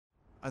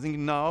I think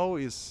now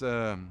is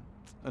an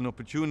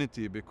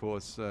opportunity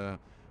because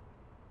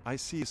I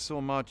see so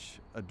much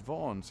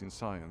advance in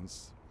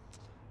science,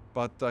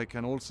 but I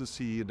can also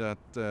see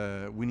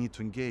that we need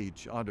to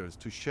engage others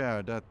to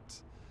share that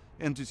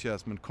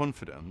enthusiasm and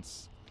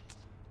confidence.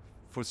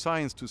 For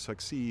science to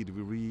succeed,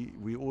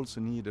 we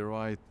also need the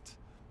right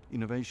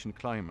innovation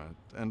climate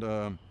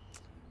and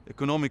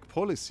economic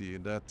policy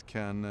that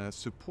can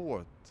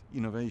support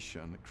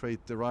innovation,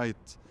 create the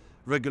right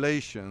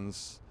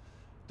regulations,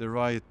 the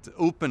right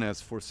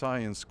openness for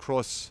science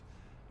across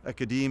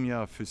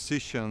academia,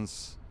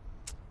 physicians,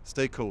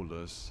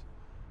 stakeholders.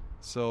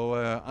 So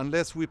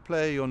unless we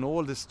play on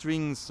all the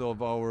strings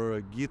of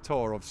our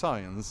guitar of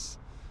science,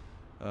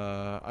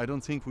 I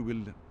don't think we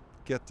will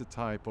get the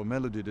type of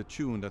melody, the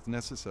tune that's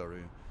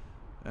necessary.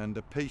 And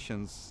the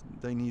patients,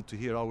 they need to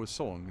hear our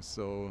songs.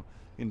 So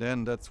in the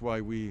end, that's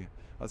why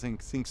I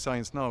think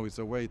Science Now is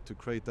a way to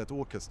create that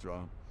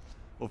orchestra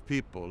of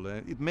people.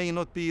 It may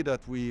not be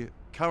that we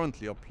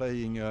currently are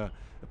playing a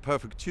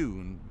perfect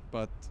tune,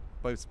 but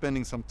by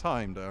spending some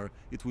time there,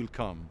 it will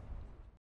come.